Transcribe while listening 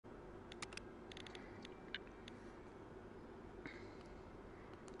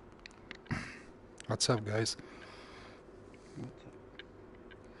What's up, guys?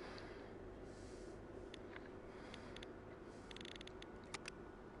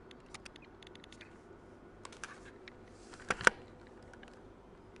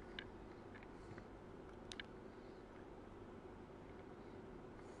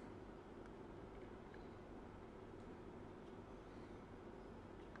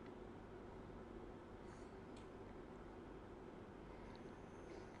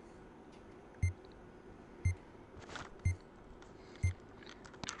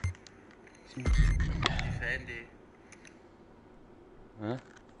 Difendi. Eh?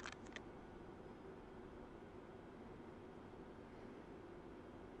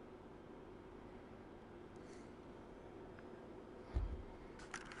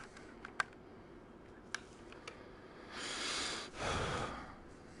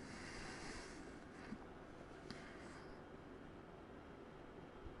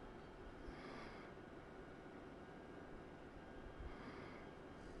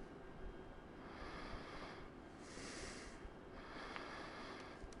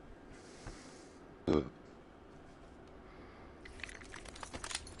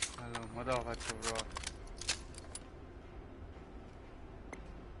 Allora, ma dopo faccio prova.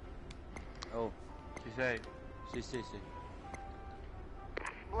 Oh, Ci sei? sì, sì, sì.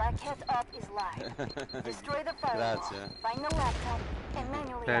 Black Hat Up is live. Destroy the firewall. Grazie. Find the laptop and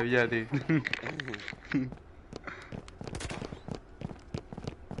manually Via activate di. it.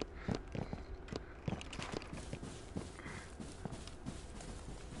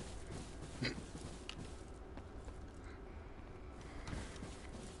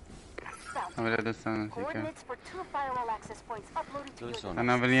 South. Non vedo dove stanno, sì che. Coordinates for 2 firewall access points uploaded to Dove your sono?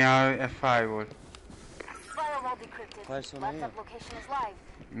 Stanno venendo a firewall. firewall decrypted. Quale sono io? Laptop location is live.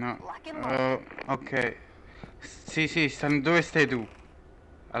 No. Lock and load. Ok. Sì, sì, stanno dove stai tu?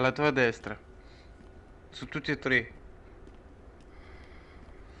 Alla tua destra. Su tutti e tre.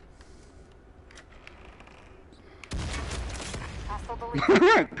 Hostile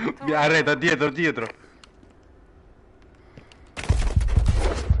deleted. Arreta, dietro, dietro.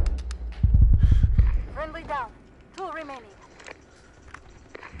 Friendly down. 2 remaining.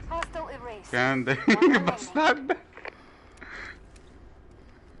 Hostile erased. Grande. One Che remaining. bastardo.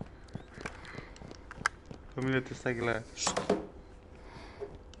 Fammi vedere stai là.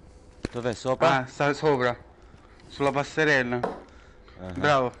 Dov'è? Sopra? Ah, sta sopra. Sulla passerella. Ah.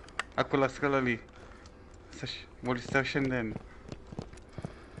 Bravo. A quella scala lì. Sta scendendo.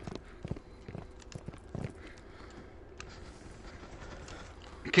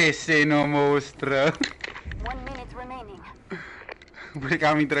 Che seno mostra. 1 minute remaining. Pure che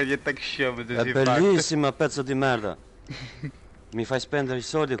la mitraglietta che scende. È bellissima, pezzo di merda. Mi fai spendere i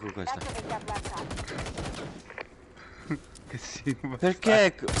soldi con questa. Activate that laptop. Che seno.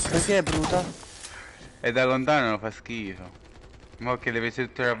 Perché? Perché è brutta? E da lontano fa schifo. Ma che le vedi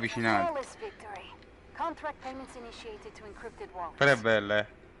tutte ravvicinate. Flawless victory. Contract payments initiated to encrypted wallets. Però è bella, eh.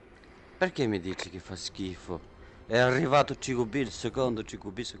 Perché mi dici che fa schifo? È arrivato CQB, il secondo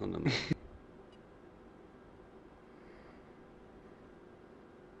CQB secondo me.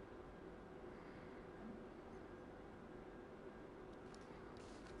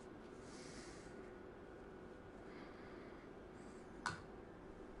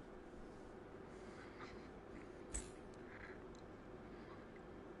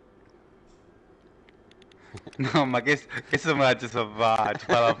 No, ma che sommaggio selvaggio,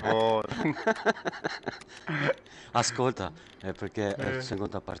 fa la foto. Ascolta, è perché è la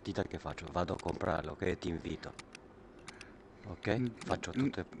seconda partita che faccio. Vado a comprarlo, ok? Ti invito. Ok? Faccio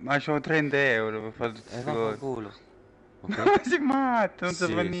tutte. Ma c'ho 30 euro per fare tutte queste cose. Vaffanculo. Ma Ok? sei matto, non Sì,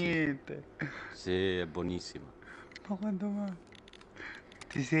 si fa sì. niente. Sì, è buonissima. Ma quando mai?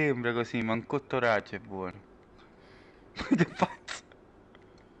 Ti sembra così, ma un cottoraggio è buono. Ma che pazzo?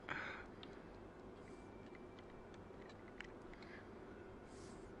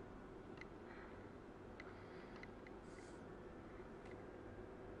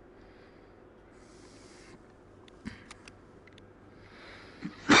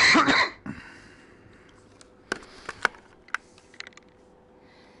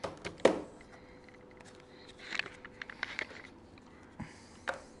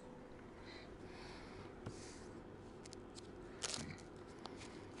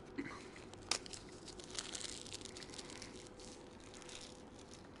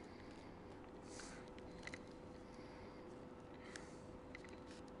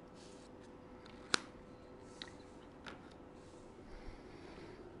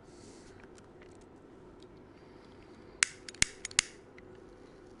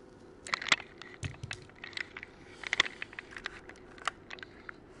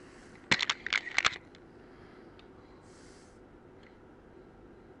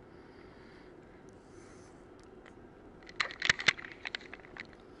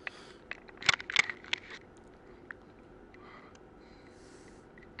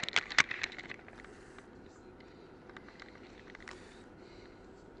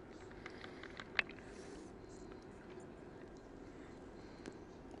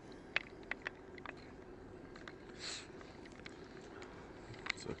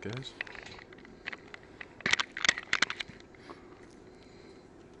 Look, guys. It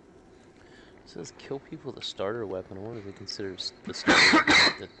says kill people with a starter weapon. I wonder if they consider the starter weapon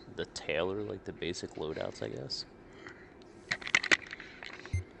like the tailor, like the basic loadouts, I guess.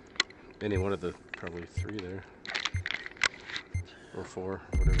 Any one of the probably 3 there. Or 4,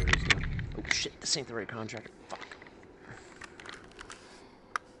 whatever it is now. Oh shit, this ain't the right contractor. Fuck.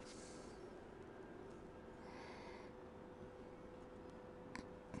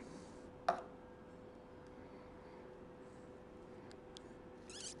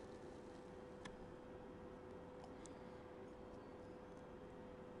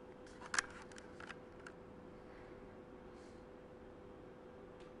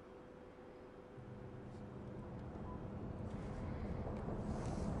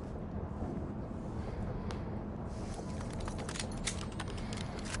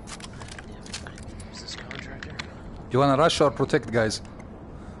 You wanna rush or protect, guys?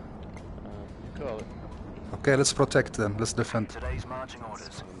 Call it. Okay, let's protect then. Let's defend. Today's marching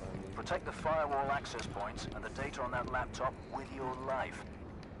orders. Protect the firewall access points and the data on that laptop with your life.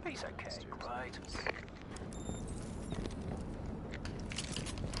 Piece of cake, right?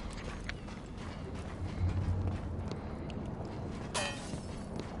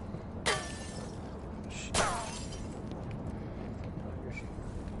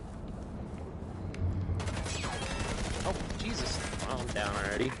 Oh, Jesus. Oh, I'm down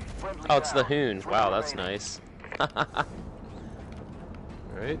already. Oh, it's the Hoon. Wow, that's nice.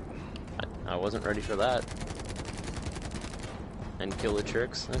 Right? I wasn't ready for that. And kill the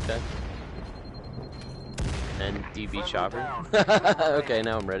tricks. Okay. And DB chopper. Okay,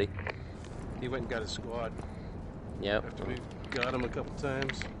 now I'm ready. He went and got his squad Yep. after we got him a couple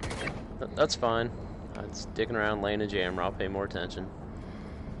times. That's fine. I'm sticking around laying a jammer. I'll pay more attention.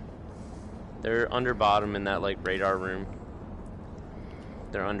 They're under bottom in that like radar room.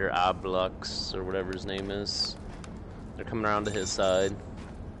 They're under ABLUXXULBA or whatever his name is. They're coming around to his side.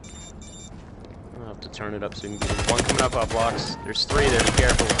 I'll have to turn it up so we can get him. One coming up blocks. There's 3 there. Be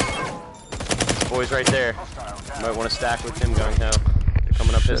careful. This boy's right there. You might want to stack with him, Gung Ho. They're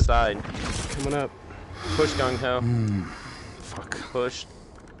coming up his side. Coming up. Push, Gung Ho. Fuck. Push.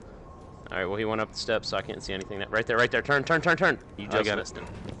 Alright, well, he went up the steps, so I can't see anything. Right there, right there. Turn, turn, turn, turn. You just got missed him.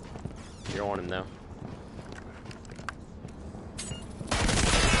 You're on him, though.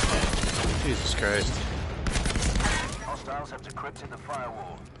 Jesus Christ. Hostiles have decrypted the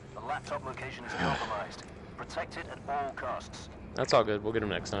firewall. The laptop location is compromised. Protect it at all costs. That's all good. We'll get him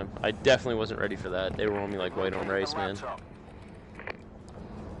next time. I definitely wasn't ready for that. They were on me like white on rice, man.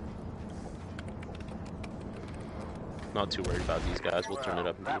 Not too worried about these guys. We'll turn it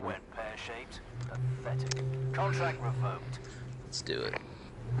up and beat That them. went pear-shaped. Pathetic. Contract revoked. Let's do it.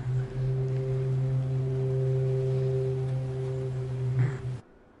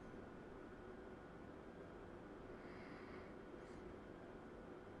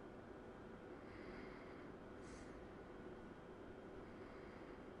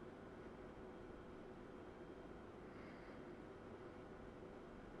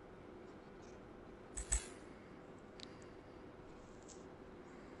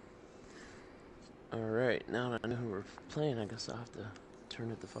 Alright, now that I know who we're playing, I guess I'll have to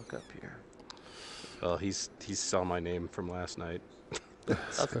turn it the fuck up here. Well, he saw my name from last night.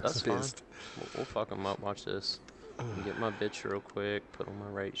 That's fine. Pissed. We'll fuck him up. Watch this. Get my bitch real quick. Put on my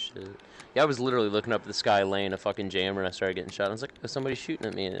right shit. Yeah, I was literally looking up at the sky laying a fucking jammer and I started getting shot. I was like, "Is somebody shooting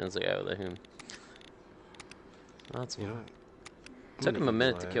at me?" And I was like, "Oh, the whom?" That's You know, fine. Took him a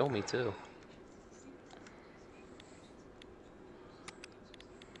minute to kill me, too.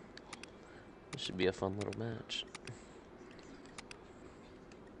 This should be a fun little match.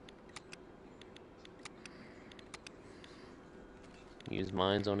 Use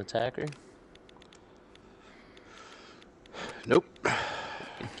mines on attacker. Nope.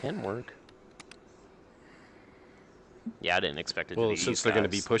 It can work. Yeah, I didn't expect it to be Well, these since they're going to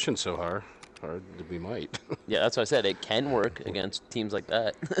be guys. pushing so hard, we might. Yeah, that's what I said. It can work against teams like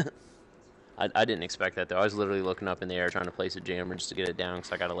that. I didn't expect that, though. I was literally looking up in the air trying to place a jammer just to get it down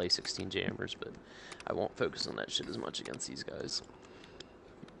because I got to lay 16 jammers, but I won't focus on that shit as much against these guys.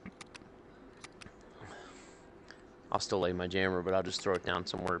 I'll still lay my jammer, but I'll just throw it down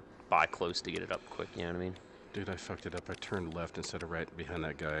somewhere by close to get it up quick, you know what I mean? Dude, I fucked it up. I turned left instead of right behind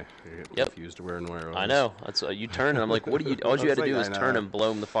that guy. I got Yep. confused where and where I was. I know. That's you turn, and I'm like, what do you? All you had to do is turn and blow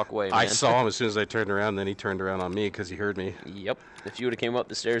him the fuck away, man. I saw him as soon as I turned around, then he turned around on me because he heard me. Yep. If you would have came up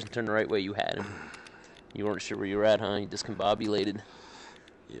the stairs and turned the right way, you had him. You weren't sure where you were at, huh? You discombobulated.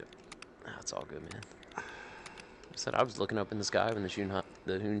 Yeah. That's all good, man. I said I was looking up in the sky when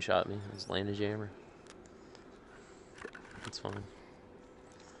the hoon shot me. I was laying a jammer. It's fine.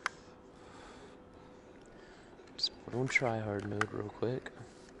 On try hard mode real quick.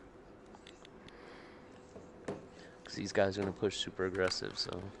 Because these guys are going to push super aggressive,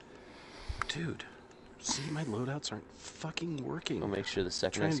 so. Dude, see, my loadouts aren't fucking working. I'll make sure the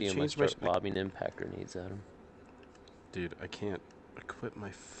second I Trying to see him, I change my start lobbing impact grenades at him. Dude, I can't equip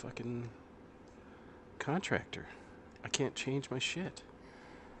my fucking contractor. I can't change my shit.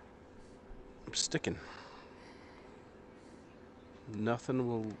 I'm sticking. Nothing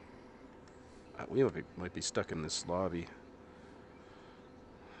will... we might be stuck in this lobby.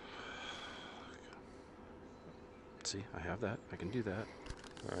 See, I have that. I can do that.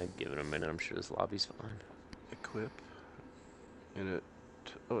 Alright, give it a minute. I'm sure this lobby's fine. Equip. And it...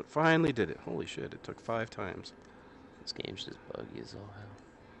 oh, it finally did it. Holy shit, it took 5 times. This game's just buggy as all hell.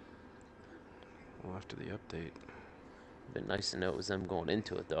 Well, after the update. Been nice to know it was them going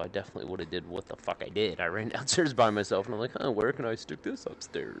into it, though. I definitely would have did what the fuck I did. I ran downstairs by myself, and I'm like, huh, where can I stick this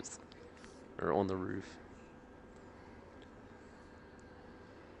upstairs? Or on the roof.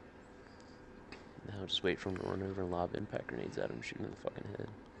 Now just wait for him to run over and lob impact grenades at him, shoot him in the fucking head.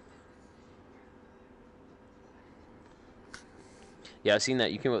 Yeah, I seen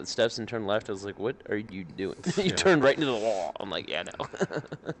that. You came up the steps and turned left. I was like, what are you doing? You turned right into the wall. I'm like, yeah, no.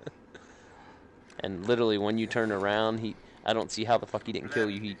 And literally, when you turn around, I don't see how the fuck he didn't kill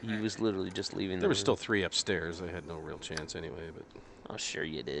you. He was literally just leaving There were still 3 upstairs. I had no real chance anyway, but... oh, sure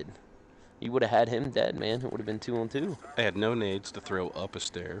you did. You would have had him dead, man. It would have been 2 on 2. I had no nades to throw up a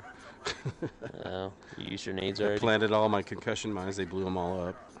stair. Oh, you used your nades I already? planted all my concussion mines. They blew them all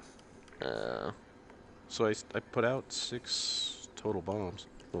up. So I put out 6 total bombs.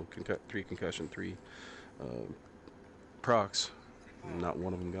 Well, 3 concussion, 3 procs. Not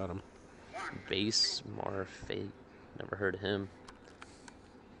one of them got them. Base Mar Fate. Never heard of him.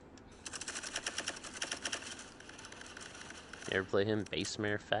 You ever play him? Base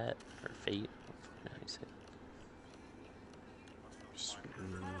Mare Fat? Or Fate? How you say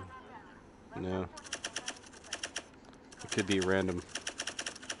it? No. It could be random.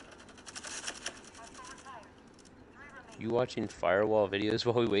 You watching firewall videos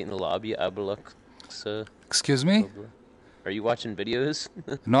while we wait in the lobby? ABLUXXULBA? Excuse me? Are you watching videos?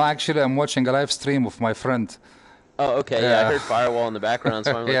 No, actually, I'm watching a live stream of my friend. Oh, okay. Yeah, I heard firewall in the background,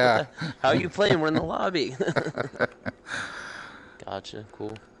 so I'm like, Yeah. how are you playing? We're in the lobby. Gotcha.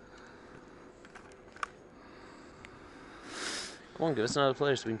 Cool. Come on, give us another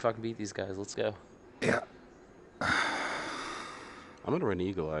player so we can fucking beat these guys. Let's go. Yeah. I'm going to run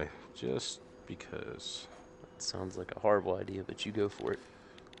Eagle Eye just because. That sounds like a horrible idea, but you go for it.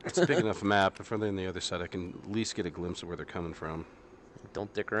 It's a big enough map. If they're on the other side, I can at least get a glimpse of where they're coming from.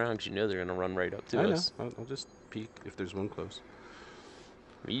 Don't dick around because you know they're going to run right up to I us. know. I'll just peek if there's one close.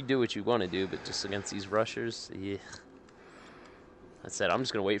 I mean, you do what you want to do, but just against these rushers, yeah. That said, I'm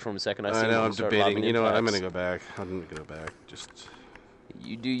just going to wait for him a second. I know, I'm debating. You know what? I'm going to impacts. go back. I'm going to go back. Just.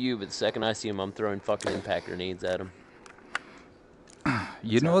 You do you, but the second I see him, I'm throwing fucking impact grenades at him.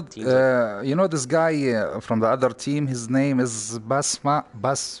 You know this guy from the other team. His name is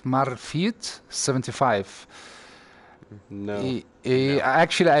Basmarfit 75. No.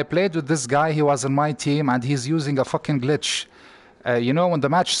 Actually, I played with this guy. He was on my team, and he's using a fucking glitch. You know, when the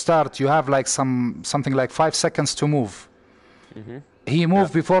match starts, you have like something like 5 seconds to move. He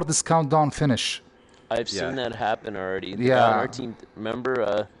moved before this countdown finish. I've seen that happen already. The Yeah. guy on our team,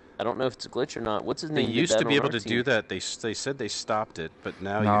 remember, I don't know if it's a glitch or not. What's his They name? used to be able to do that. They said they stopped it, but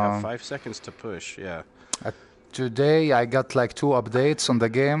now you have 5 seconds to push. Yeah. Today I got like 2 updates on the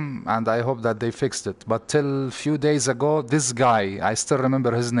game, and I hope that they fixed it. But till a few days ago, this guy, I still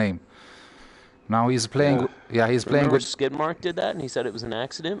remember his name. Now he's playing. He's playing Remember with. Skidmark did that, and he said it was an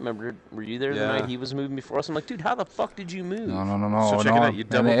accident. Remember, were you there the night he was moving before us? I'm like, dude, how the fuck did you move? No. So check it out. You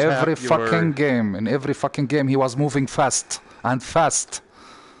double in tap every your- fucking game, he was moving fast and fast.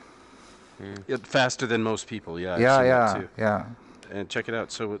 Faster than most people. Yeah. I've seen that too. Yeah. And check it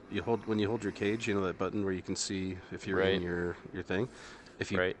out. So when you hold your cage, you know that button where you can see if you're in your thing. If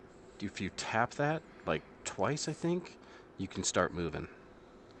you tap that like twice, I think you can start moving.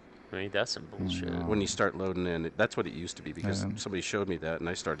 I mean, that's some bullshit. When you start loading in, that's what it used to be because somebody showed me that and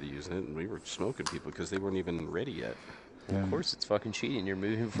I started using it and we were smoking people because they weren't even ready yet. Of course, it's fucking cheating. You're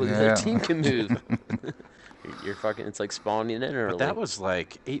moving before the other team can move. You're fucking. It's like spawning in early. But that was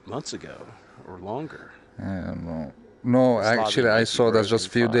like 8 months ago or longer. No, actually, I saw that just a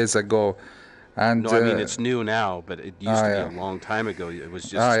few days ago. And no, I mean it's new now, but it used to be a long time ago. It was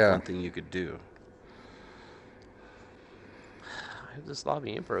just one thing you could do. If this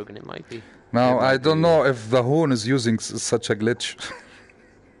lobby ain't broken, it might be. Now I don't know if the Hoon is using such a glitch.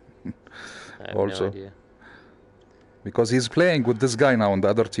 I have Also. no idea. Because he's playing with this guy now on the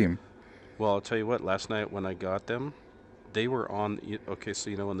other team. Well, I'll tell you what. Last night when I got them, they were on. Okay,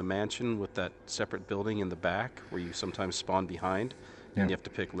 so in the mansion with that separate building in the back where you sometimes spawn behind, and you have to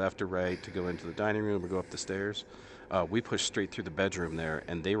pick left or right to go into the dining room or go up the stairs. We pushed straight through the bedroom there,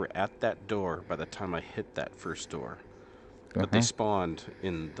 and they were at that door by the time I hit that first door. But they spawned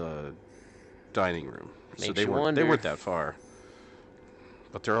in the dining room, so they weren't that far.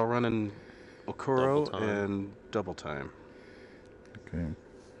 But they're all running Okuro and double time. Okay.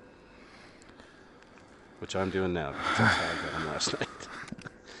 Which I'm doing now, because that's how I got them last night.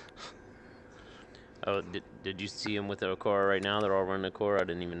 Oh, did you see them with the Okura right now? They're all running Okura? I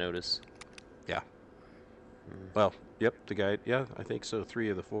didn't even notice. Yeah. Well, yep, the guy, yeah, I think so.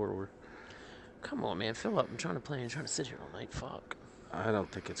 3 of the 4 were. Come on, man, fill up. I'm trying to play and trying to sit here all night. Fuck. I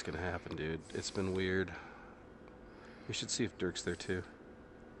don't think it's going to happen, dude. It's been weird. We should see if Dirk's there, too.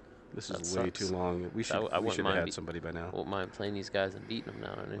 This is way too long. We should have had somebody by now. I wouldn't mind playing these guys and beating them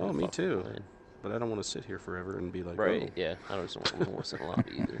now. Oh, me too. But I don't want to sit here forever and be like, right, yeah. I don't want to sit in a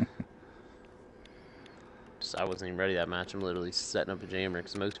lobby either. I wasn't even ready that match. I'm literally setting up a jammer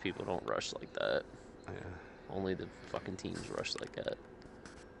because most people don't rush like that. Yeah. Only the fucking teams rush like that.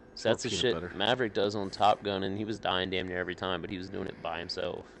 So that's the shit Maverick does on Top Gun, and he was dying damn near every time, but he was doing it by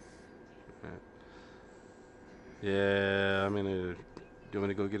himself. Yeah, I mean, do you want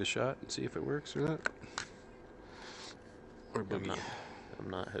me to go get a shot and see if it works or not? Or Boogie? I'm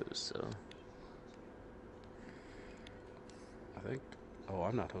not host, so. I think. Oh,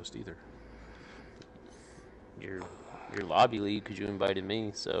 I'm not host either. Your lobby lead because you invited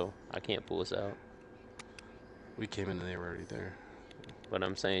me, so I can't pull us out. We came in and they were already there. But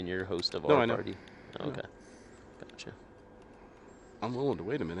I'm saying you're host of our party. Oh, okay. Gotcha. I'm willing to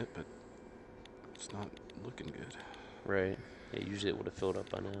wait a minute, but it's not looking good. Right. Yeah, usually it would have filled up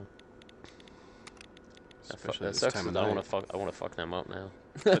by now. Especially that sucks because I want to fuck them up now.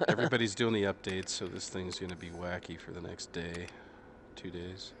 But everybody's doing the updates, so this thing's going to be wacky for the next day, 2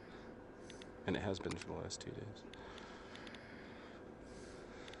 days. And it has been for the last 2 days.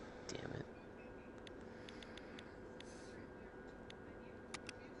 Damn it.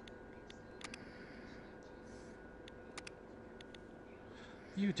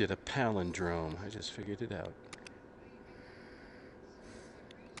 You did a palindrome. I just figured it out.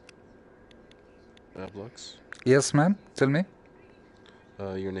 Ablux? Yes, man. Tell me.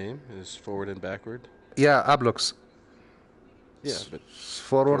 Your name is forward and backward? Yeah, Ablux. Yeah, but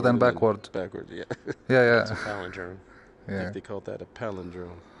forward and backward. Backward, yeah. Yeah. It's a palindrome. Yeah. I think they called that a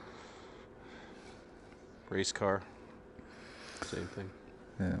palindrome. Race car. Same thing.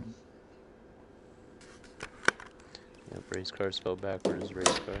 Yeah. Yep, race car spelled backward is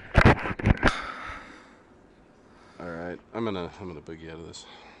race car. Alright, I'm gonna boogie out of this.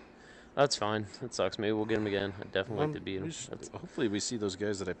 That's fine. That sucks. Maybe we'll get him again. I'd definitely like to beat him. Hopefully we see those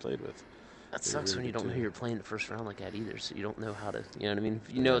guys that I played with. That sucks when you don't know who you're playing the first round like that either, so you don't know how to, you know what I mean?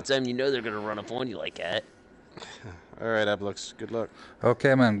 If you know it's them, you know they're going to run up on you like that. All right, Ablux, good luck.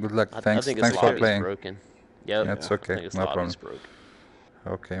 Okay, man, good luck. Thanks for playing. Broken. Yep. That's okay, I think no problem. Broken.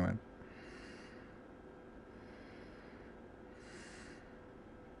 Okay, man.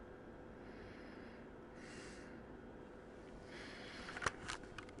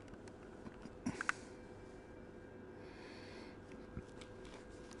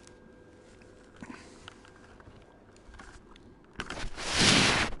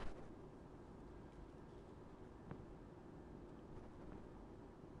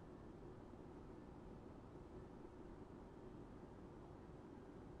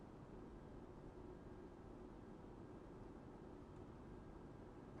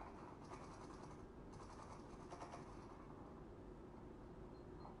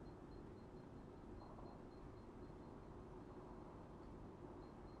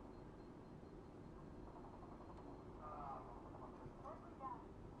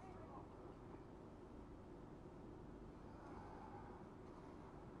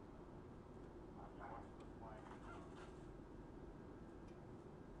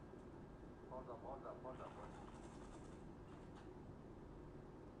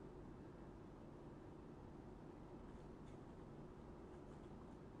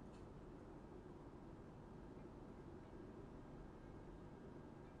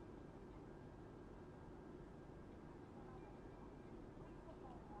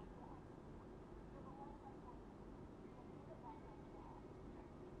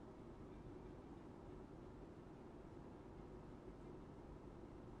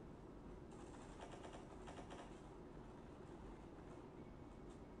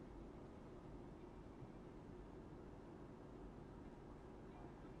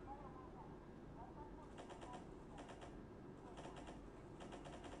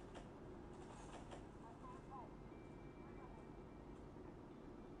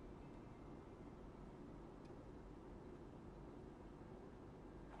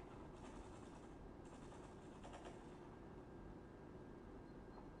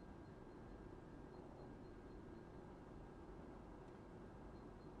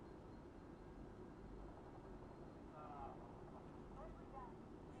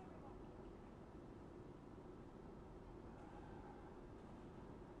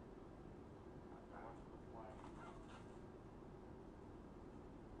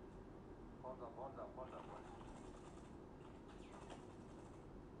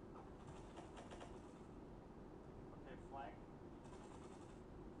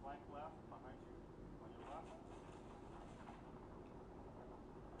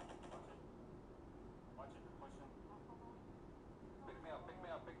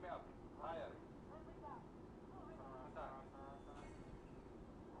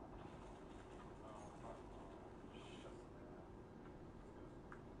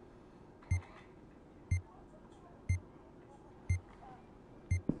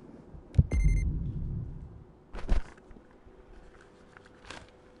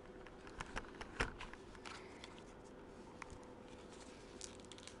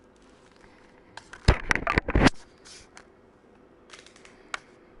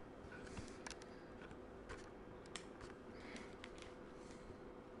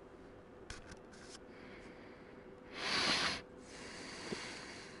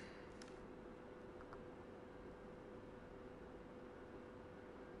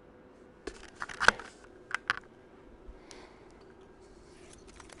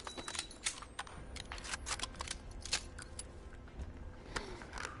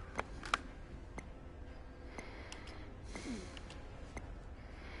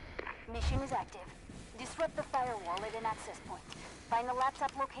 Mission is active. Disrupt the firewall at an access point. Find the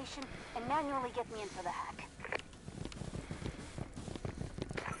laptop location and manually get me in for the hack.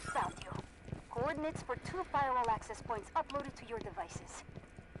 Found you. Coordinates for 2 firewall access points uploaded to your devices.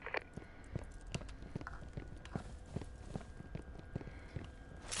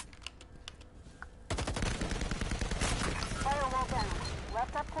 Firewall down.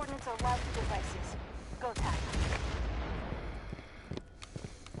 Laptop coordinates are live to devices. Go time.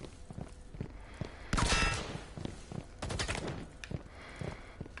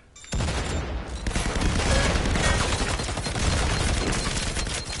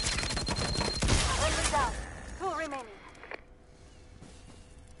 Friendly down. 2 remaining.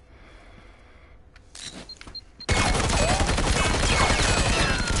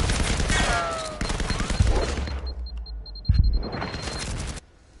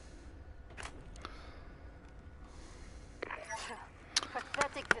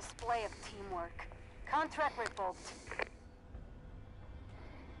 Pathetic display of teamwork. Contract revoked.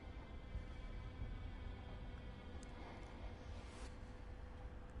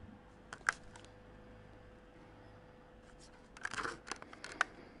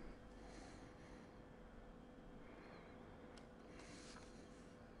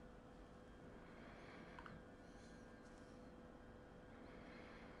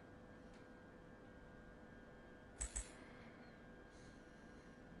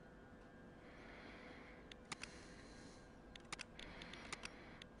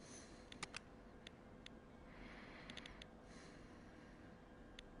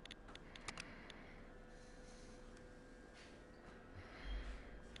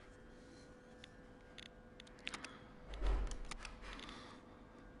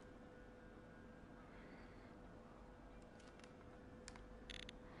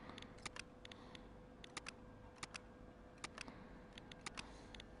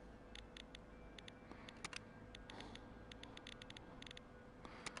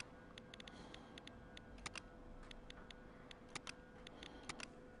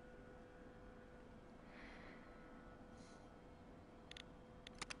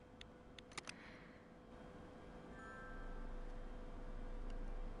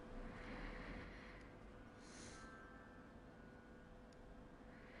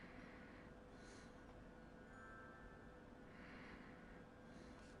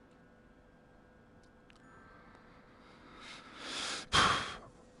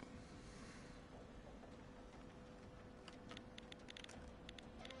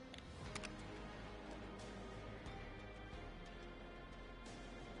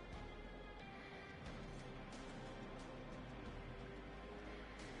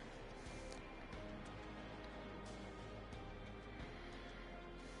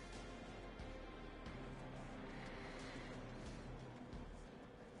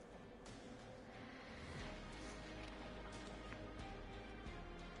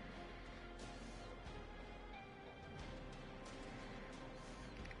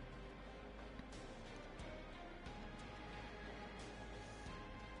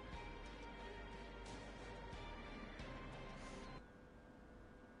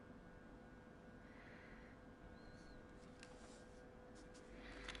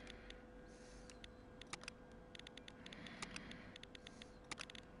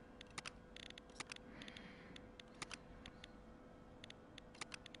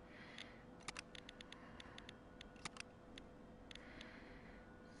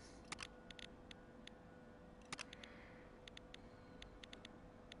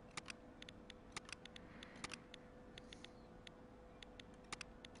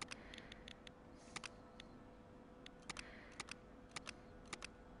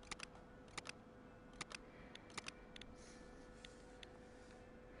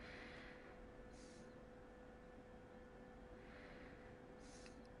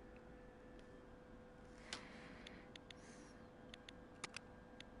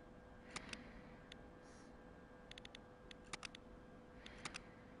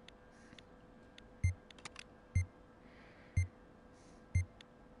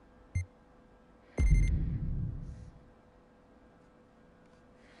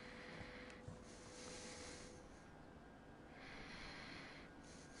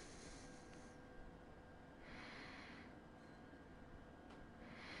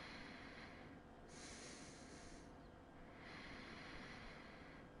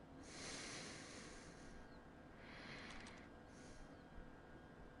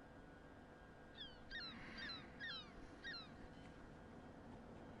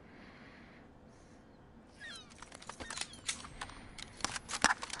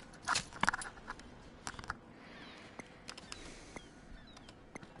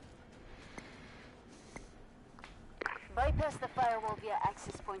 Bypass the firewall via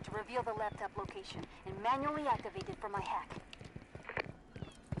access point to reveal the laptop location and manually activate it for my hack.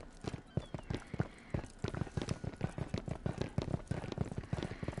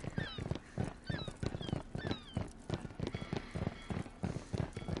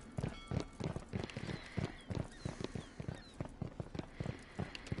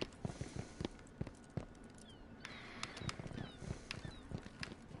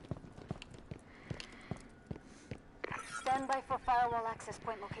 Stand by for firewall access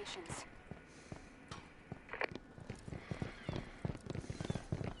point locations.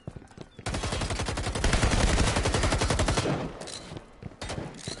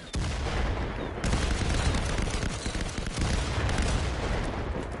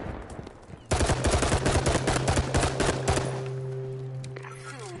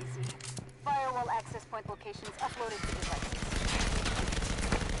 Too easy. Firewall access point locations uploaded to devices.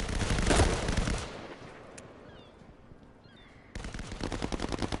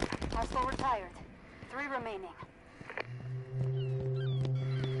 Hostile retired. 3 remaining.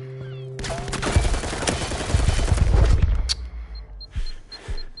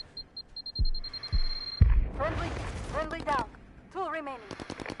 Friendly down. 2 remaining.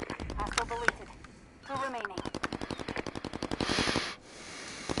 Hostile deleted. 2 remaining.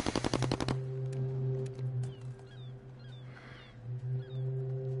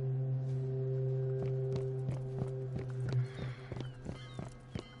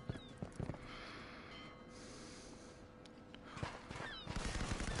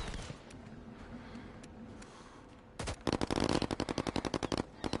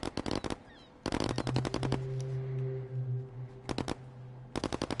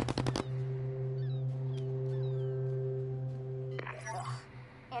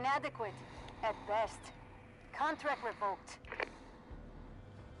 Inadequate, at best. Contract revoked.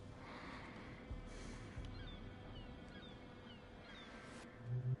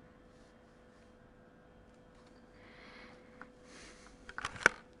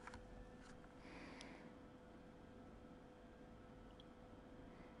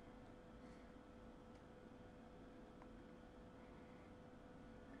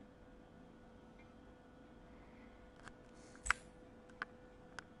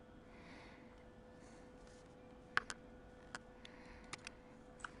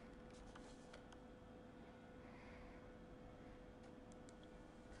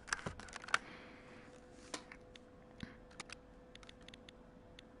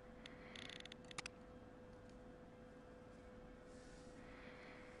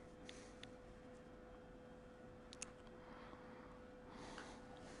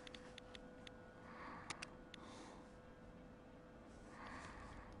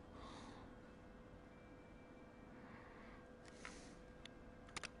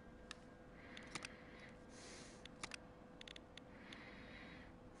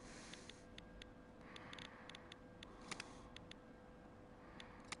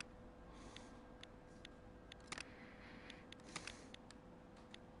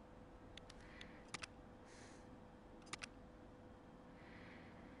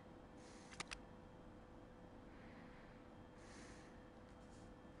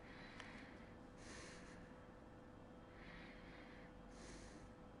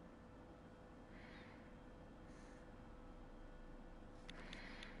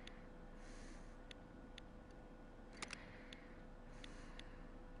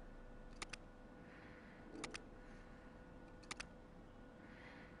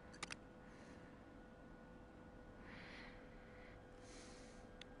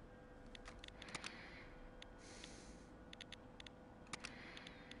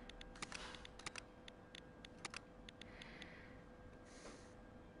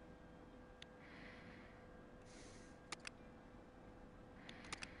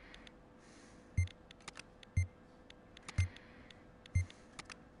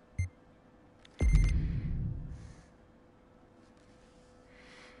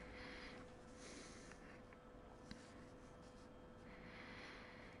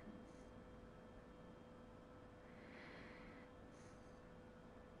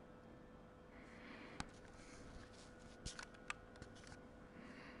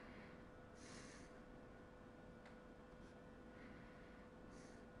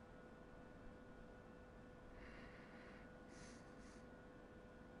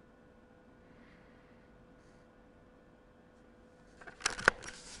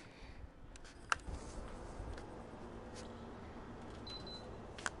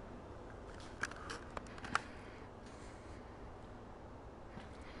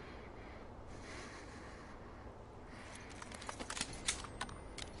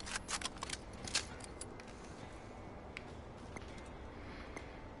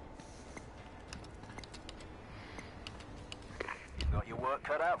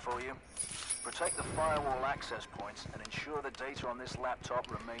 out for you. Protect the firewall access points and ensure the data on this laptop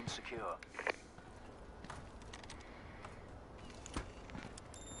remains secure.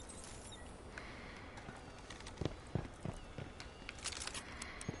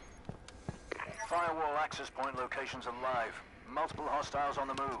 Firewall access point locations are live. Multiple hostiles on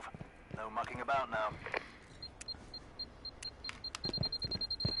the move. No mucking about now.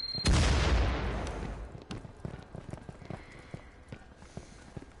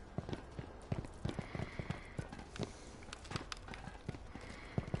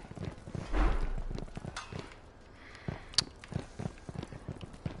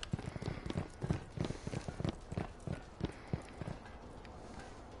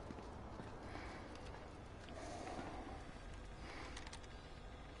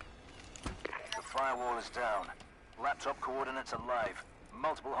 Firewall is down. Laptop coordinates are live.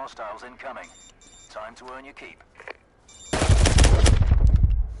 Multiple hostiles incoming. Time to earn your keep.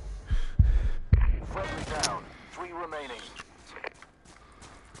 Friendly down. 3 remaining.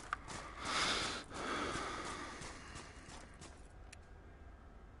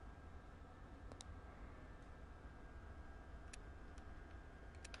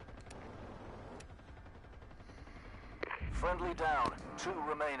 Friendly down. 2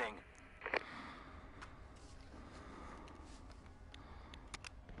 remaining.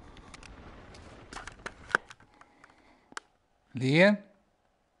 Leon?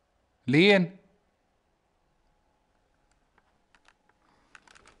 Leon?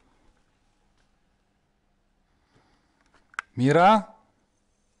 Mira?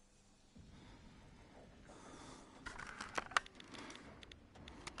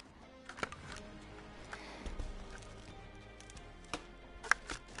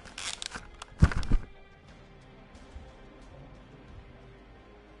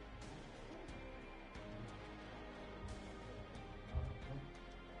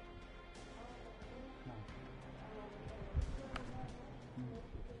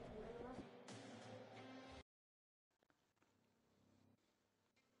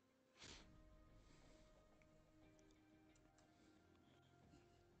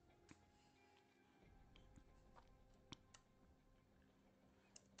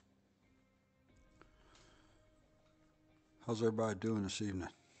 How's everybody doing this evening?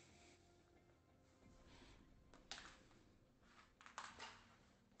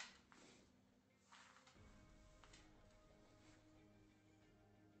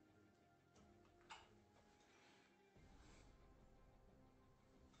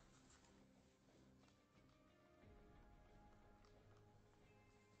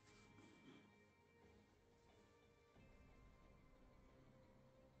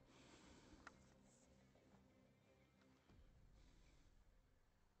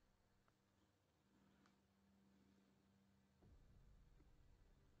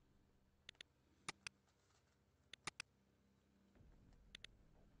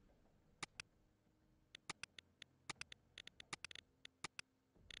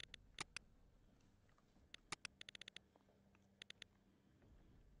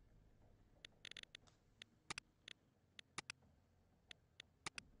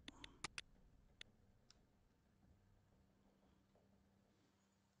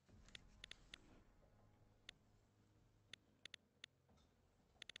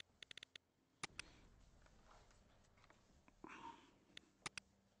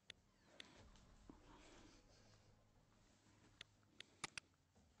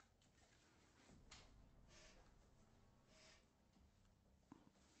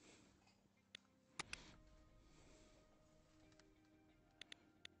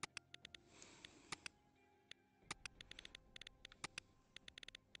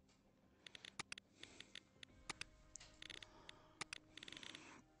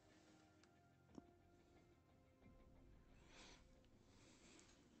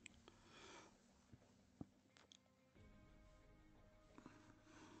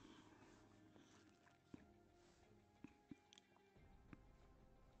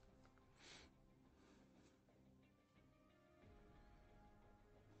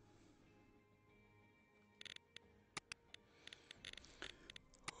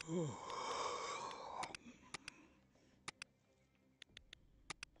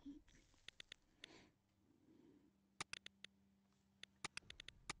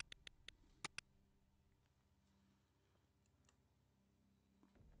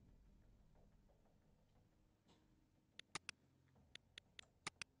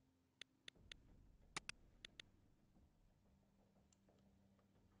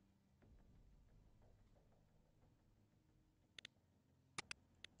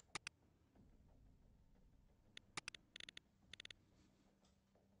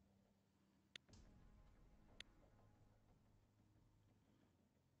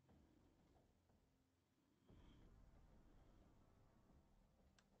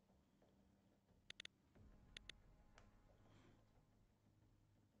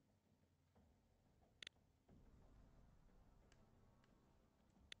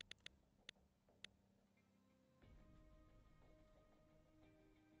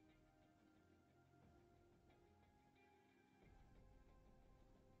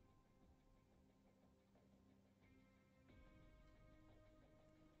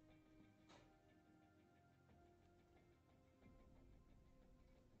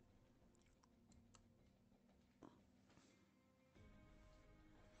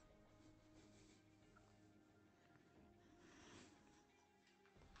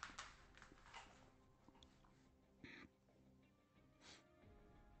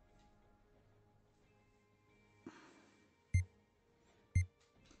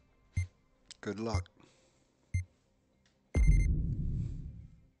 Good luck.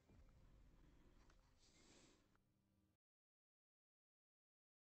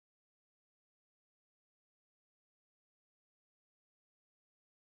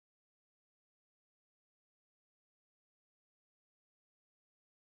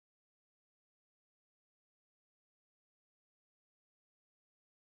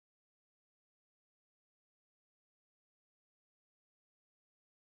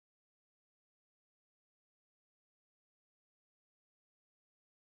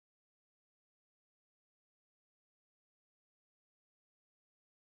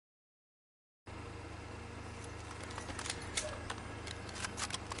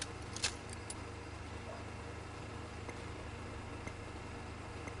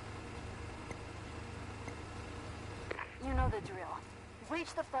 You know the drill.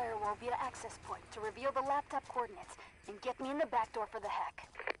 Breach the firewall via access point to reveal the laptop coordinates and get me in the back door for the hack.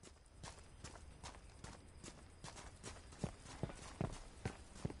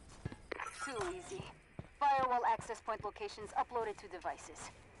 Too easy. Firewall access point locations uploaded to devices.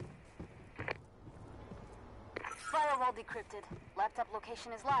 Firewall decrypted. Laptop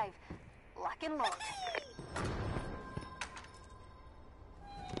location is live. Lock and load.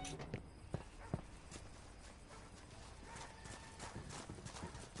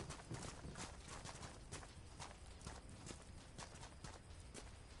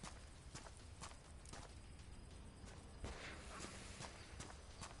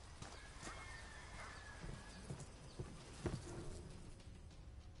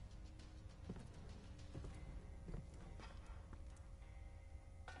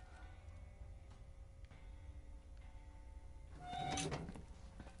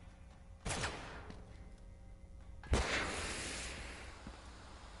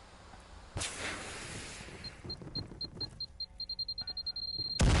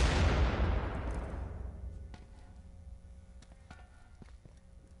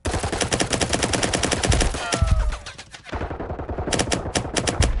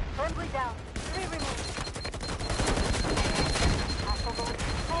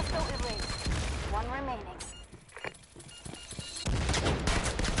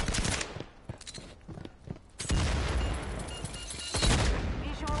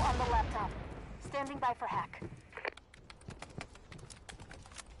 Standing by for hack.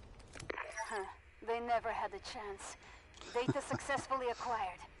 They never had a chance. Data successfully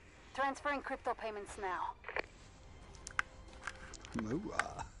acquired. Transferring crypto payments now.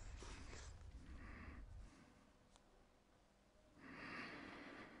 Mooah.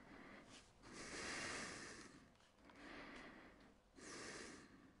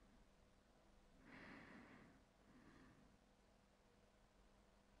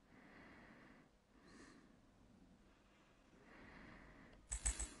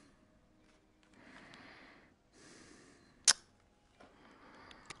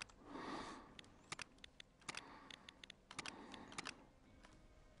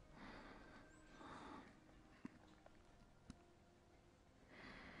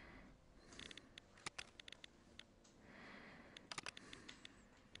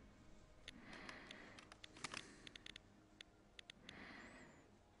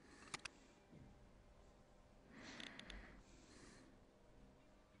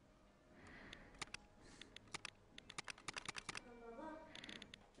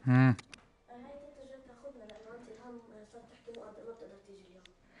 هاي تقدر تاخذنا لانه انت الان صرت تحكي ما بتقدر تيجي اليوم.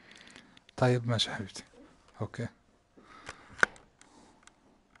 طيب ماشي حبيبتي. اوكي.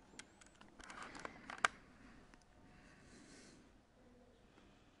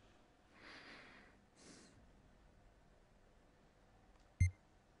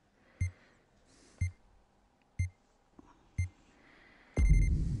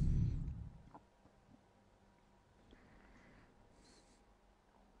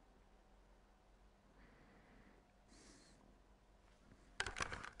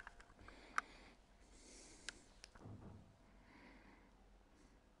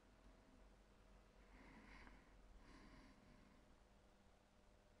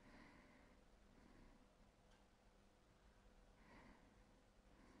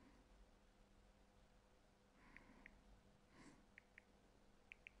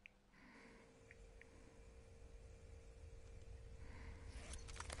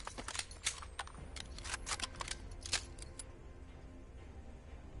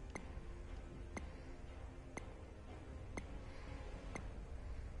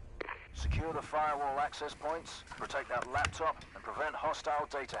 Secure the firewall access points, protect that laptop, and prevent hostile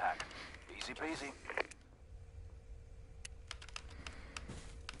data hack. Easy peasy.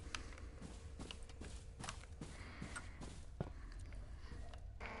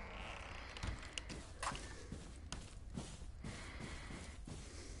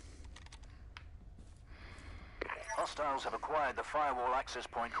 Hostiles have acquired the firewall access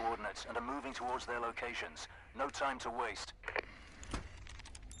point coordinates and are moving towards their locations. No time to waste.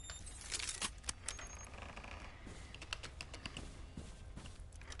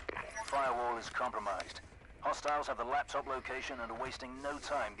 Firewall is compromised. Hostiles have the laptop location and are wasting no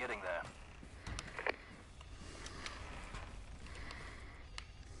time getting there.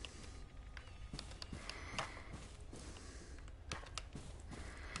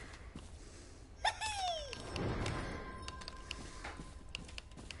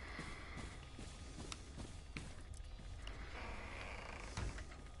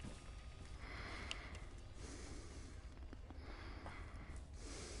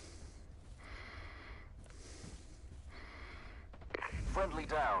 Friendly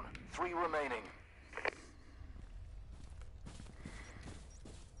down. 3 remaining.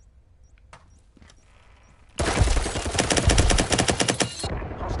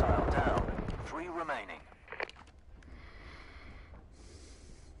 Hostile down. 3 remaining.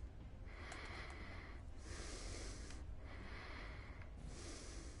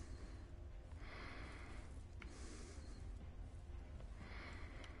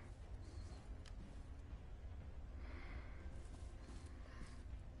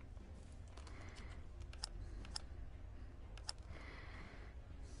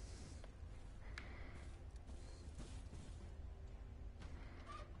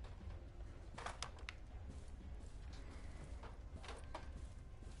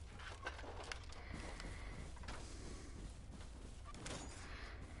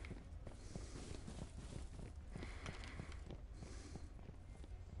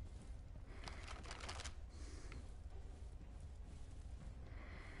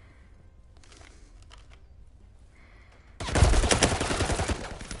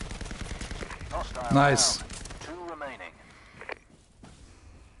 Hostile Nice. down. 2 remaining.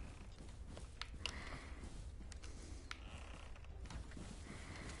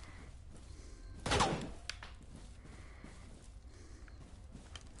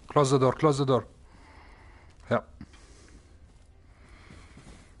 Close the door, close the door. Yep.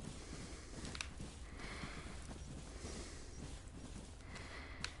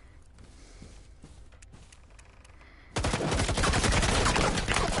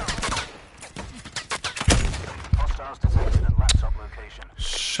 Hostiles detected at laptop location.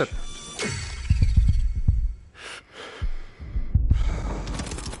 Shit.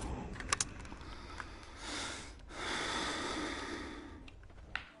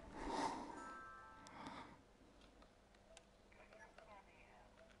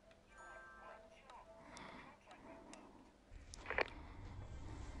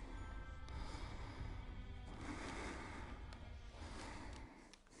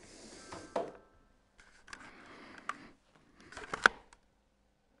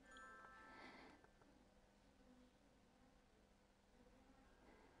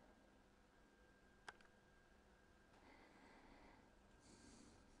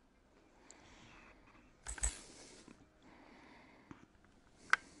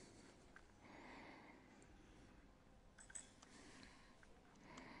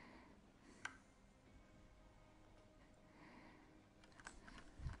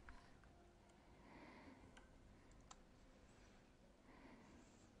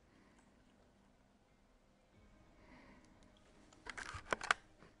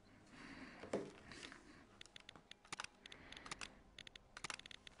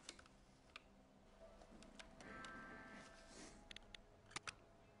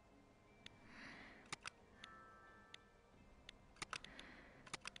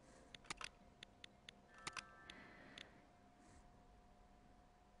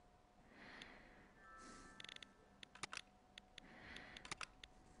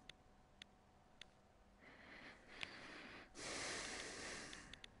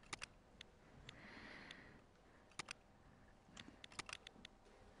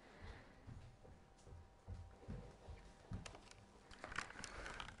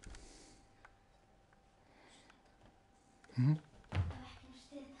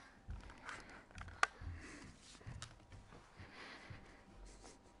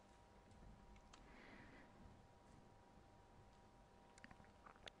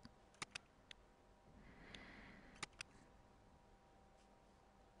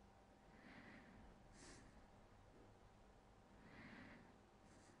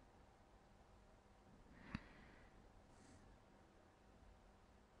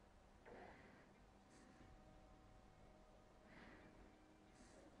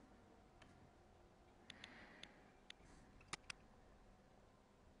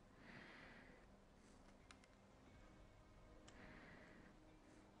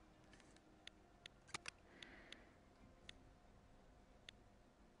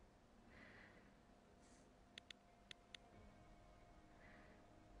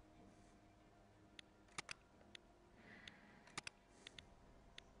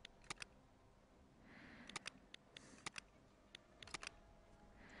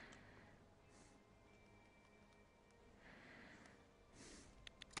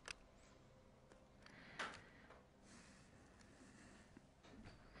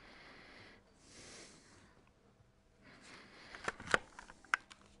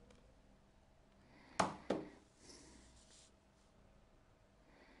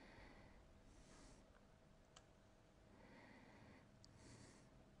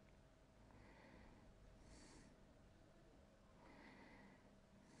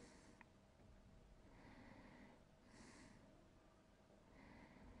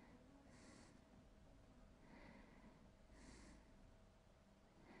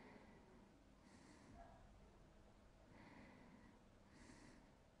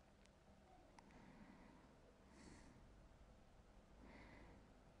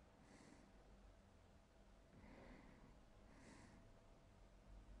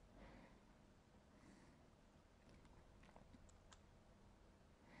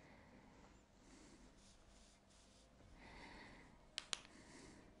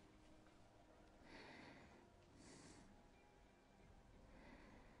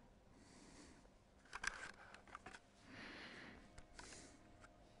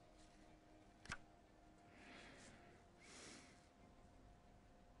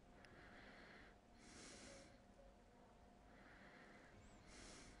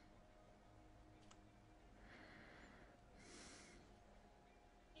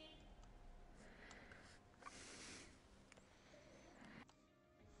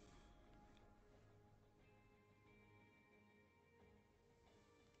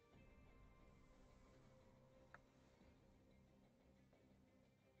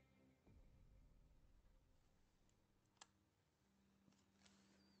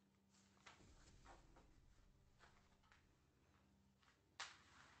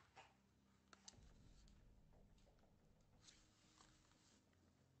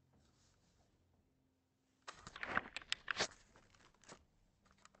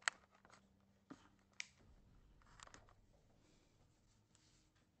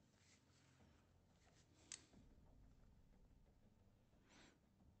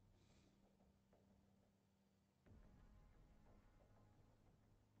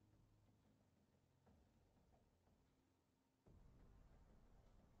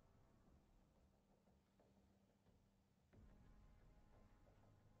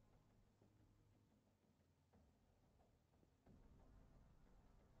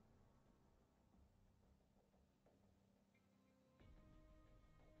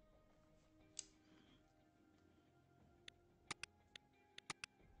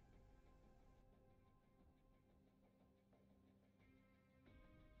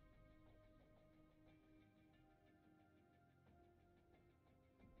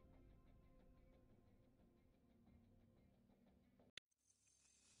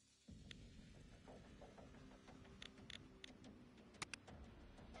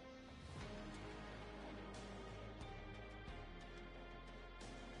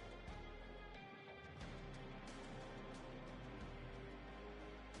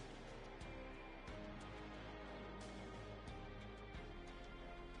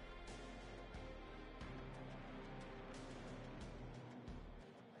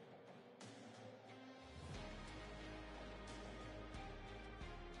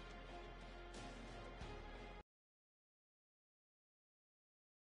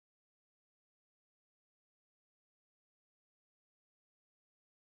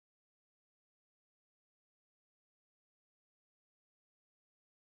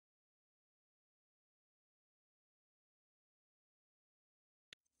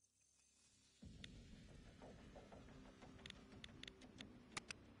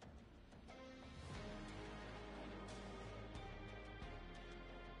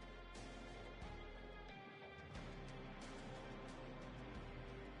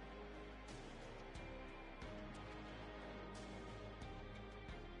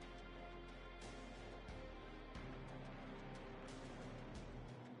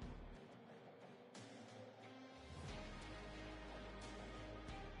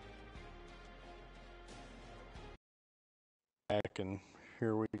 and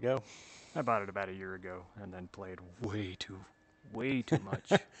here we go. I bought it about a year ago and then played way too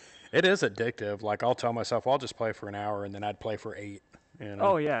much. It is addictive. Like, I'll tell myself, well, I'll just play for an hour, and then I'd play for 8. You know?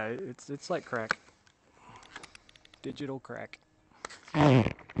 Oh yeah, it's like crack. Digital crack.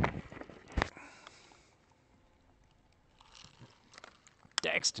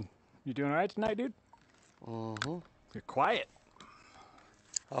 Daxton, you doing alright tonight, dude? Mm-hmm. You're quiet.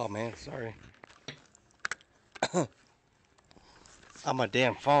 Oh, man, sorry. On my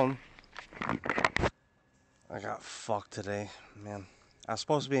damn phone. I got fucked today, man. I was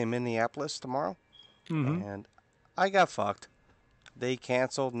supposed to be in Minneapolis tomorrow, and I got fucked. They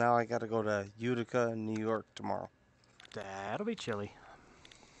canceled. Now I got to go to Utica, New York tomorrow. That'll be chilly.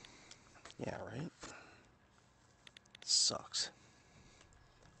 Yeah, right? Sucks.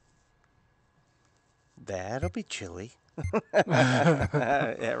 That'll be chilly.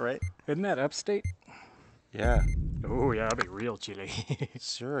 Yeah, right? Isn't that upstate? Yeah. Oh, yeah, that'll be real chilly.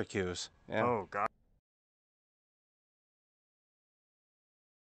 Syracuse. Yeah. Oh, God.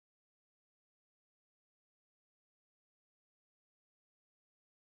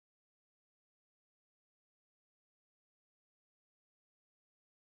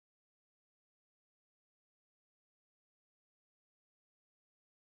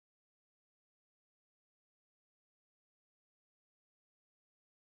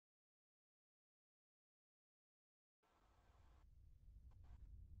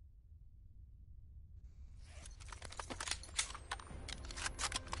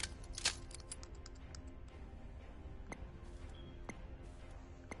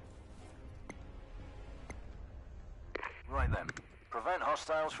 Right then. Prevent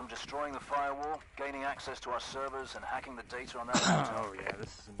hostiles from destroying the firewall, gaining access to our servers, and hacking the data on that laptop. Oh, yeah, this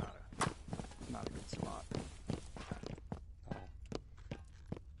is not a good spot.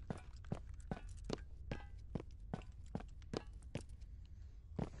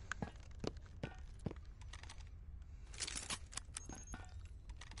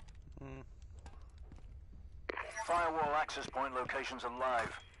 Firewall access point locations are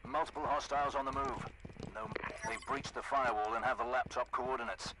live. Multiple hostiles on the move. No, they breached the firewall and have the laptop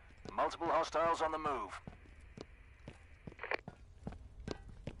coordinates. Multiple hostiles on the move.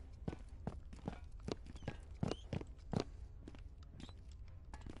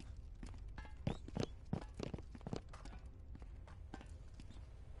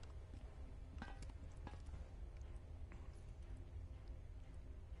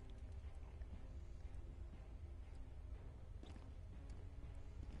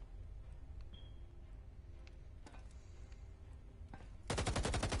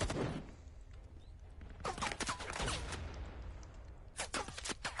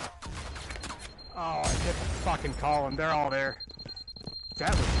 Oh, I hit the fucking column. They're all there. That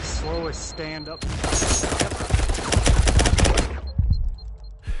was the slowest stand-up.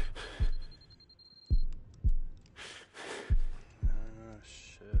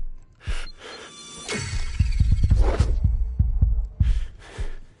 Shit.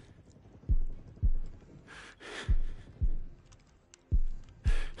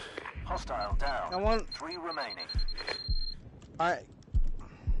 Hostile down. I want... 3 remaining. Alright.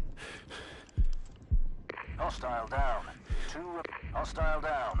 Hostile down. 2 hostile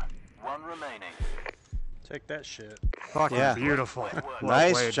down. 1 remaining. Take that shit. Fucking Yeah. beautiful. Well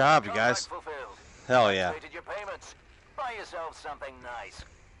Nice played. job, you guys. Contract fulfilled. Hell yeah. Stated your payments. Buy yourself something nice.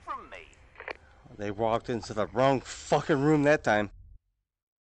 From me. They walked into the wrong fucking room that time.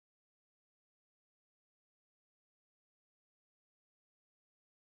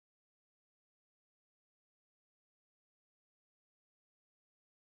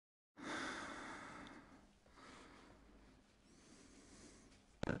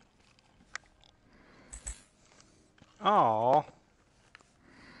 Aw.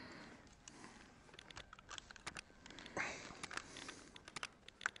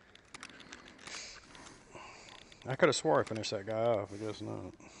 I could have swore I finished that guy off. I guess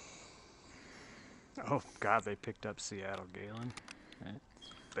not. Oh, God, they picked up Seattle Galen.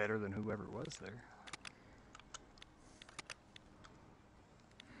 It's better than whoever was there.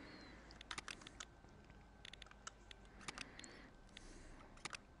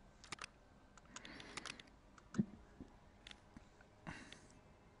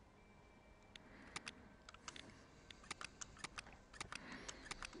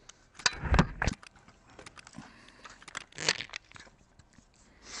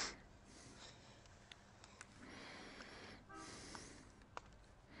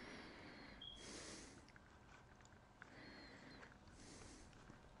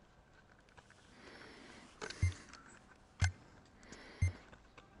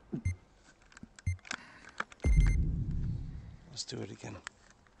 Let's do it again.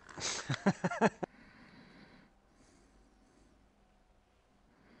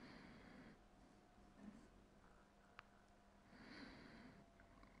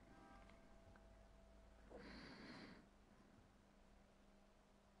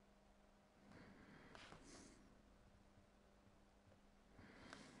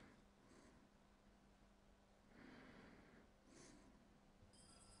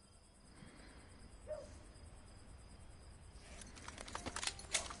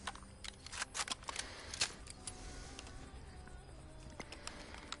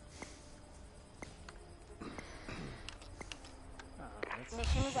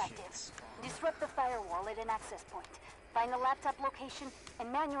 Mission is active. Disrupt the firewall at an access point. Find the laptop location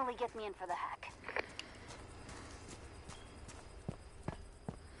and manually get me in for the hack.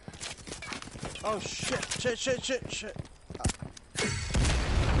 Oh shit! Shit!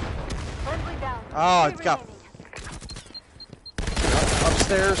 Friendly down. Oh, Three it's got remaining.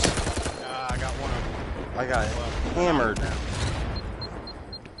 upstairs. I got one of them. I got hammered.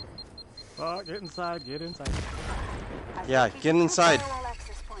 Oh, get inside, get inside. Yeah, get inside. Firewall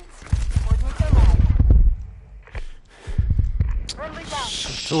access points. Coordinates are live. Friendly down.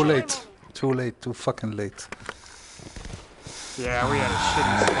 Too late. Too late. Too fucking late. Yeah, we had a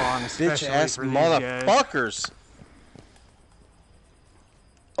shitty spawn, Bitch especially ass for these guys. motherfuckers.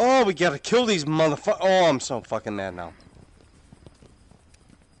 Oh, we gotta kill these motherfuckers. Oh, I'm so fucking mad now.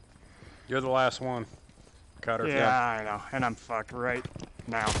 You're the last one, Cutter. Yeah, I know, and I'm fucked right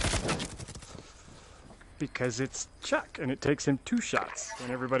now. Because it's Chuck, and it takes him 2 shots,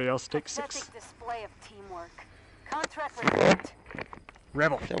 and everybody else takes 6. Pathetic display of teamwork. Contract report.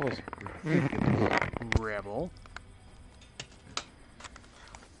 Rebel. That was Rebel.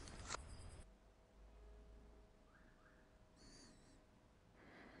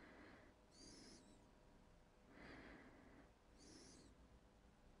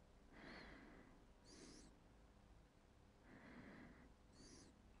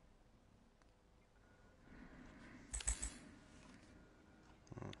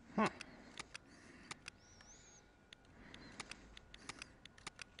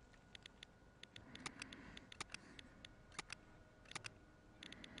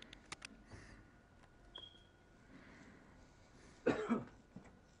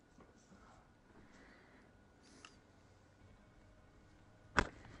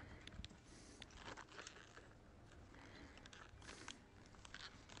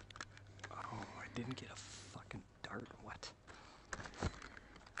 Didn't get a fucking dart. What?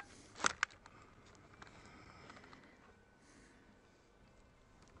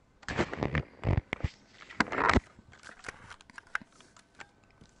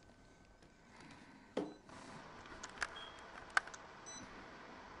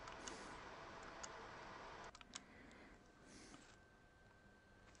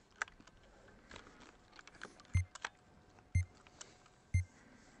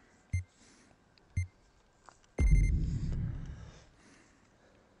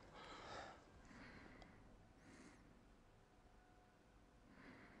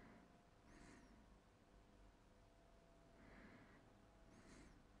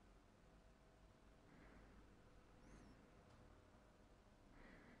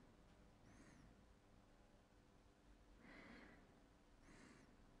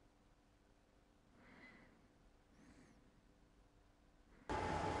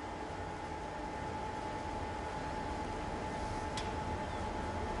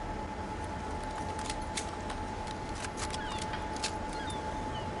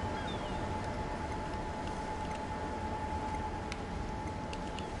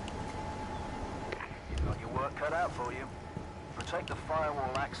 Cut out for you. Protect the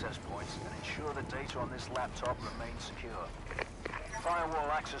firewall access points and ensure the data on this laptop remains secure. Firewall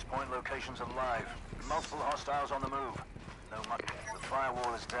access point locations are live. Multiple hostiles on the move. The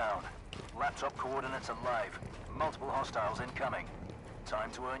firewall is down. Laptop coordinates are live. Multiple hostiles incoming. Time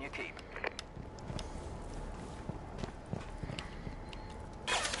to earn your keep.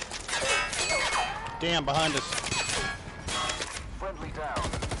 Damn, behind us. Friendly down.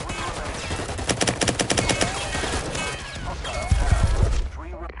 3 remaining. Hostile down.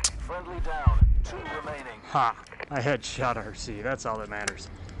 Friendly down. 2 remaining. Ha! I headshot RC. That's all that matters.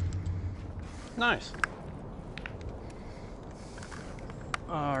 Nice.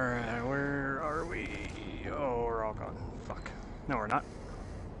 Alright, where are we? Oh, we're all gone. Fuck. No, we're not.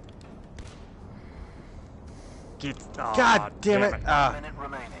 Get. Oh, God damn it! Minute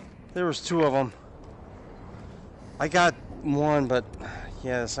remaining. There was 2 of them. I got 1, but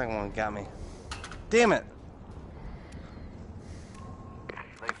yeah, the second one got me. Damn it!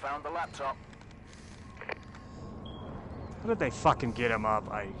 They found the laptop. How did they fucking get him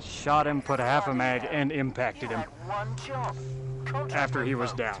up? I shot him, put a half a mag, and impacted him. One job. After he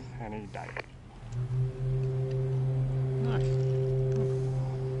was down, and he died.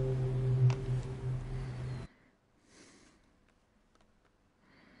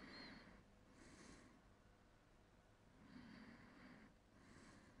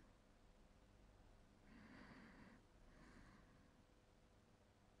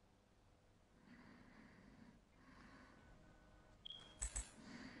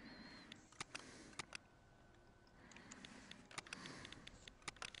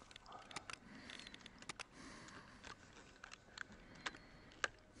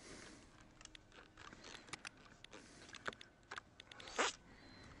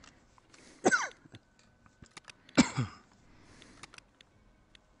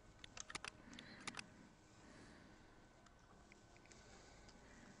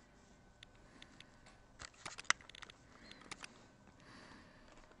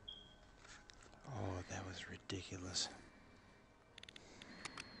 Ridiculous.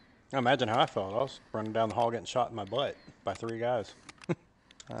 Imagine how I felt. I was running down the hall getting shot in my butt by 3 guys.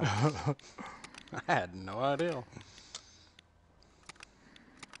 I had no idea.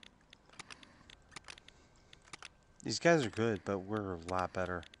 These guys are good, but we're a lot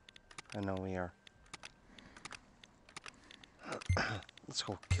better. I know we are. Let's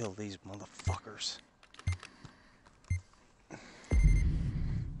go kill these motherfuckers.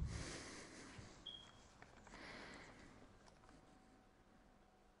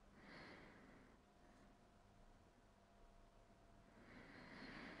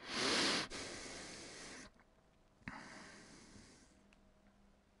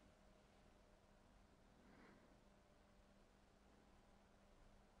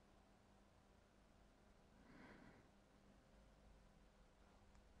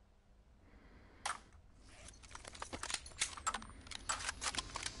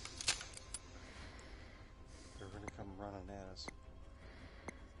 Running at us.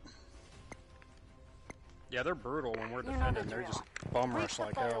 Yeah, they're brutal when we're defending. They're just bum rush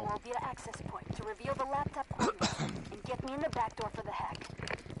like hell. Will be an access point to reveal the laptop coordinates and get me in the back door for the hack.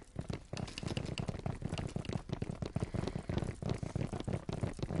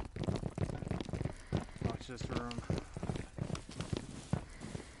 Watch this room.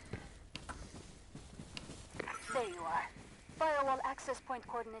 There you are. Firewall access point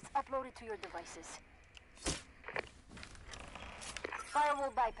coordinates uploaded to your devices.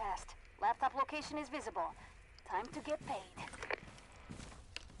 Firewall bypassed. Laptop location is visible. Time to get paid.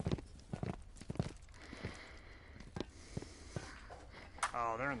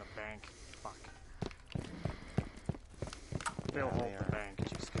 Oh, they're in the bank. Fuck. They'll hold the bank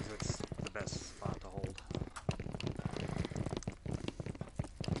just because it's the best spot to hold.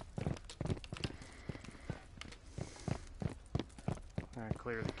 I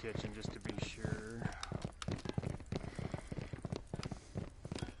clear the kitchen just to be sure.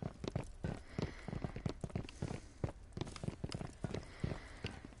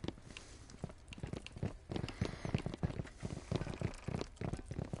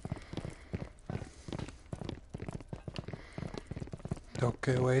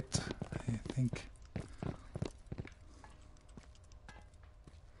 Okay, wait. I think.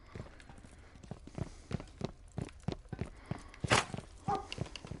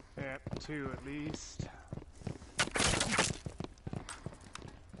 Yep, 2 at least.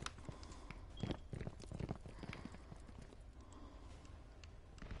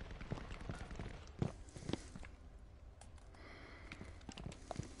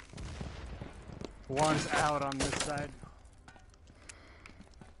 One's out on this side.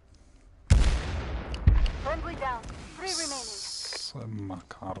 Friendly down. 3 remaining.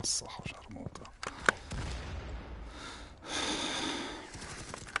 سمك على الصح وشرموطة.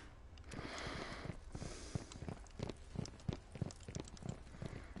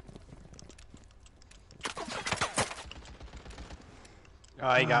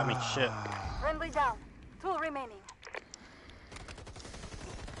 Oh, he got me. Shit. Friendly down. 2 remaining.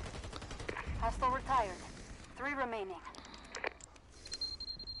 Hostile retired. 3 remaining.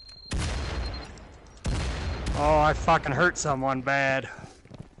 Oh, I fucking hurt someone bad.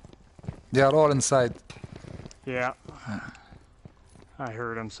 They are all inside. Yeah. I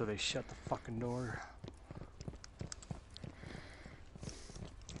heard them, so they shut the fucking door.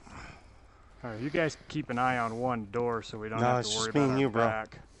 Alright, you guys keep an eye on one door so we don't have to worry about our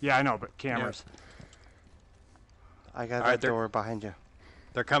back. Yeah, I know, but cameras. Yeah. I got that door behind you.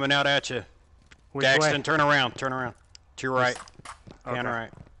 They're coming out at you. Which Daxton, way? turn around. Turn around. To your right. Okay. And right.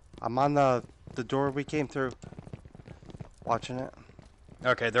 I'm on the door we came through. Watching it.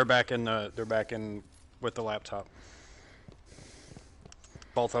 Okay, they're back in with the laptop.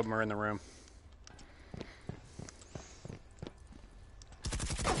 Both of them are in the room.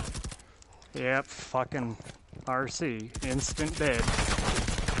 Yep, fucking RC. Instant dead.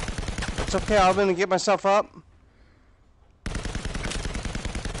 It's okay, I'm gonna get myself up.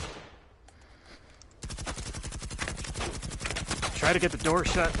 Try to get the door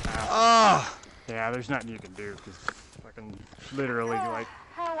shut. Ah! Yeah, there's nothing you can do, because fucking literally, like,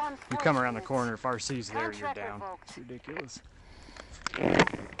 you come around the corner, if RC's there, you're down. It's ridiculous.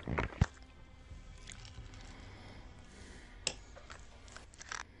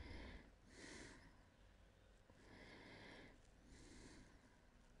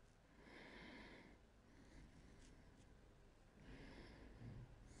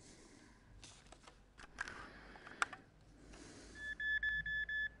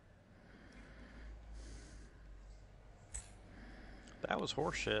 That was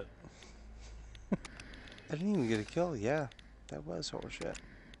horseshit. I didn't even get a kill. Yeah, that was horseshit.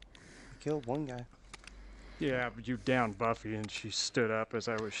 I killed one guy. Yeah, but you downed Buffy, and she stood up as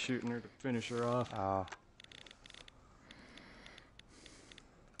I was shooting her to finish her off. Ah.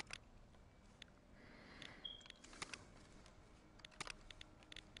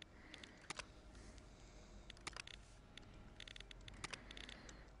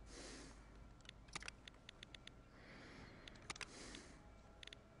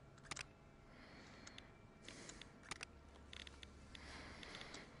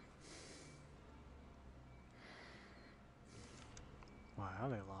 Wow,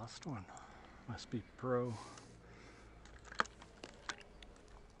 they lost one. Must be pro.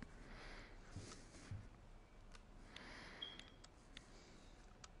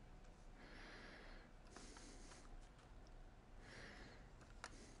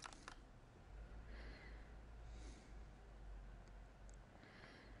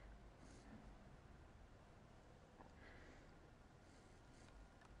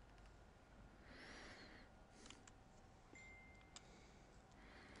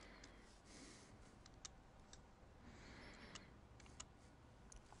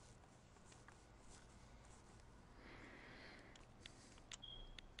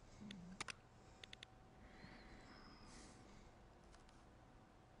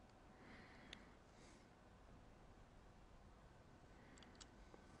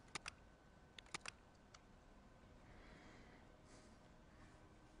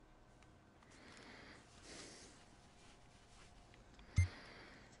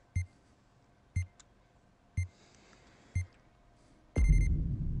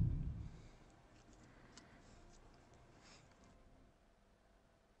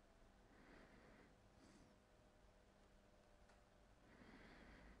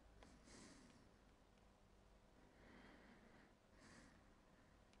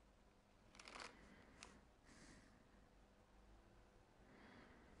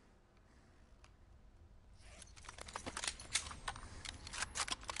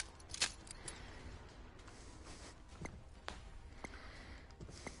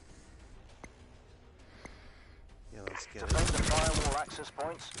 Defend the firewall access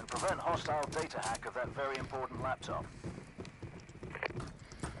points and prevent hostile data hack of that very important laptop.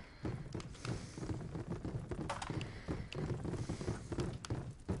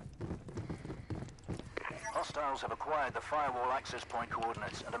 Hostiles have acquired the firewall access point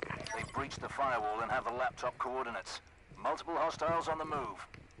coordinates and they've breached the firewall and have the laptop coordinates. Multiple hostiles on the move.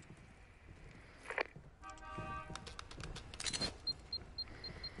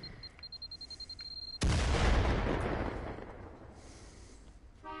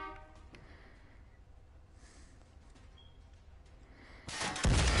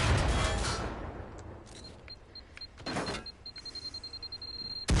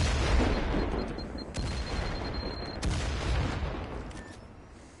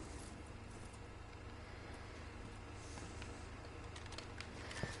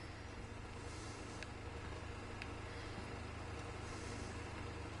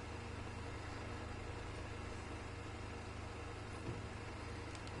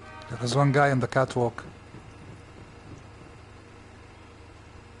 There's one guy on the catwalk.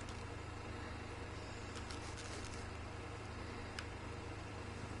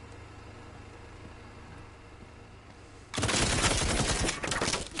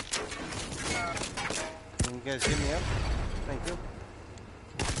 Can you guys get me up? Thank you.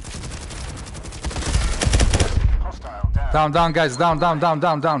 Hostile down. Down, down, guys, down, down, down,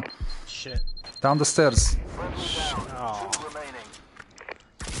 down, down. Shit. Down the stairs. Friendly down. Oh. 2 remaining.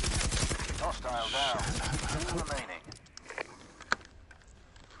 Hostile down. 2 remaining.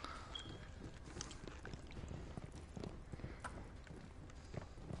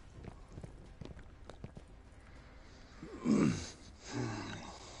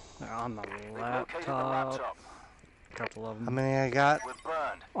 On the They've located the laptop. laptop. A couple of them. How many I got? We're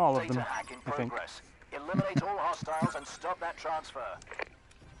burned. All of Data them, hack in I think. progress. Eliminate all hostiles and stop that transfer.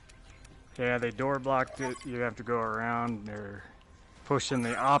 Yeah, they door blocked it. You have to go around. They're pushing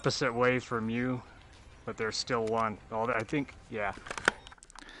the opposite way from you, but there's still one. I think, yeah.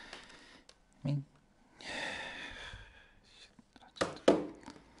 I mean,